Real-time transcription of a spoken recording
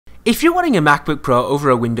If you're wanting a MacBook Pro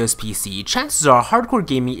over a Windows PC, chances are hardcore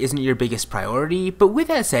gaming isn't your biggest priority, but with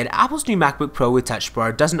that said, Apple's new MacBook Pro with Touch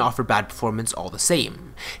Bar doesn't offer bad performance all the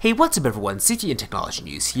same. Hey, what's up everyone,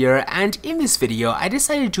 CTNtechnologynews here, and in this video I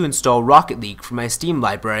decided to install Rocket League from my Steam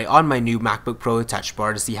library on my new MacBook Pro with Touch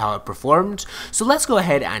Bar to see how it performed, so let's go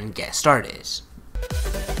ahead and get started.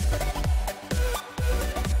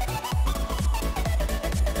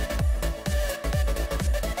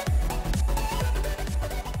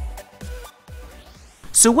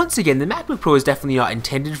 So once again, the MacBook Pro is definitely not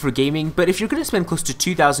intended for gaming, but if you're going to spend close to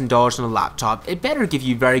 $2,000 on a laptop, it better give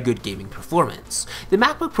you very good gaming performance. The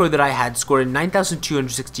MacBook Pro that I had scored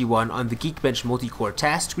 9,261 on the Geekbench multi-core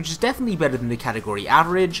test, which is definitely better than the category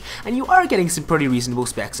average, and you are getting some pretty reasonable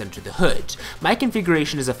specs under the hood. My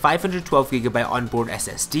configuration is a 512GB onboard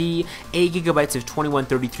SSD, 8GB of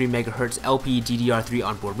 2133 MHz LPDDR3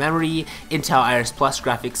 onboard memory, Intel Iris Plus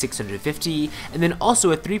graphics 650, and then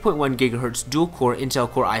also a 3.1 GHz dual-core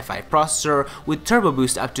Intel Core i5 processor with turbo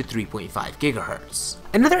boost up to 3.5 GHz.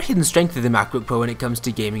 Another hidden strength of the MacBook Pro when it comes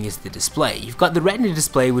to gaming is the display. You've got the Retina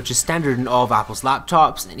display, which is standard in all of Apple's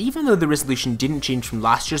laptops, and even though the resolution didn't change from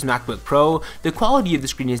last year's MacBook Pro, the quality of the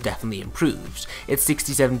screen is definitely improved. It's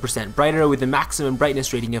 67% brighter with a maximum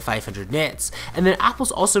brightness rating of 500 nits, and then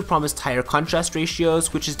Apple's also promised higher contrast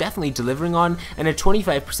ratios, which is definitely delivering on, and a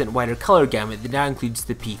 25% wider color gamut that now includes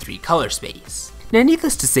the P3 color space. Now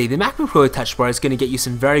needless to say, the MacBook Pro with Touch Bar is going to get you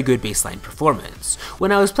some very good baseline performance.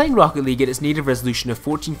 When I was playing Rocket League at its native resolution of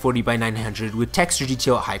 1440x900 with texture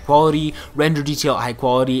detail at high quality, render detail at high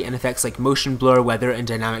quality, and effects like motion blur, weather, and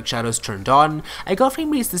dynamic shadows turned on, I got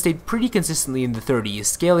frame rates that stayed pretty consistently in the 30s,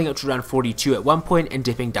 scaling up to around 42 at one point and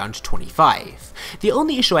dipping down to 25. The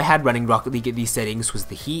only issue I had running Rocket League at these settings was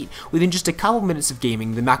the heat. Within just a couple minutes of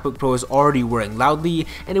gaming, the MacBook Pro was already whirring loudly,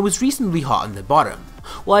 and it was reasonably hot on the bottom.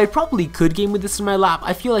 While I probably could game with this in my lap,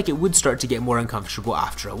 I feel like it would start to get more uncomfortable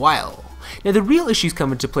after a while. Now the real issues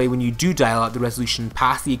come into play when you do dial out the resolution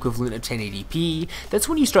past the equivalent of 1080p. That's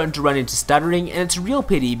when you start to run into stuttering, and it's a real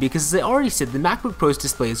pity because, as I already said, the MacBook Pro's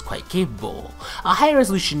display is quite capable. A higher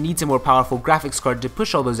resolution needs a more powerful graphics card to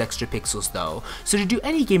push all those extra pixels though, so to do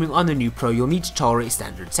any gaming on the new Pro you'll need to tolerate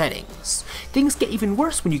standard settings. Things get even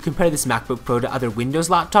worse when you compare this MacBook Pro to other Windows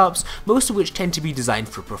laptops, most of which tend to be designed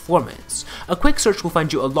for performance. A quick search will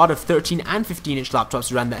find you a lot of 13 and 15-inch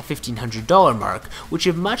laptops around that $1,500 mark, which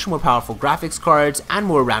have much more powerful graphics cards and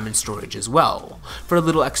more RAM and storage as well. For a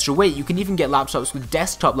little extra weight, you can even get laptops with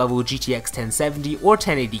desktop level GTX 1070 or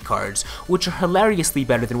 1080 cards, which are hilariously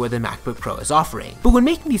better than what the MacBook Pro is offering. But when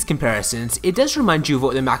making these comparisons, it does remind you of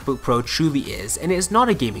what the MacBook Pro truly is, and it is not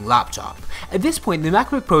a gaming laptop. At this point, the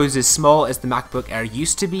MacBook Pro is as small as the MacBook Air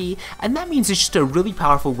used to be, and that means it's just a really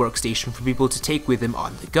powerful workstation for people to take with them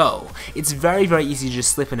on the go. It's very easy to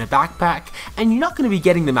just slip in a backpack, and you're not going to be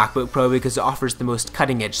getting the MacBook Pro because it offers the most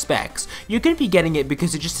cutting edge specs. You're going to be getting it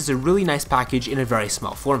because it just has a really nice package in a very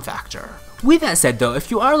small form factor. With that said though, if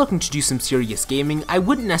you are looking to do some serious gaming, I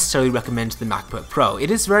wouldn't necessarily recommend the MacBook Pro. It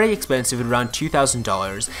is very expensive at around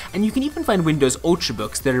 $2,000, and you can even find Windows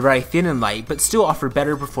Ultrabooks that are very thin and light but still offer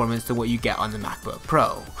better performance than what you get on the MacBook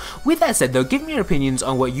Pro. With that said though, give me your opinions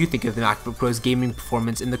on what you think of the MacBook Pro's gaming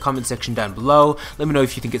performance in the comment section down below. Let me know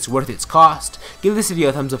if you think it's worth its cost. Give this video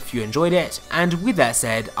a thumbs up if you enjoyed it, and with that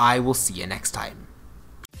said, I will see you next time.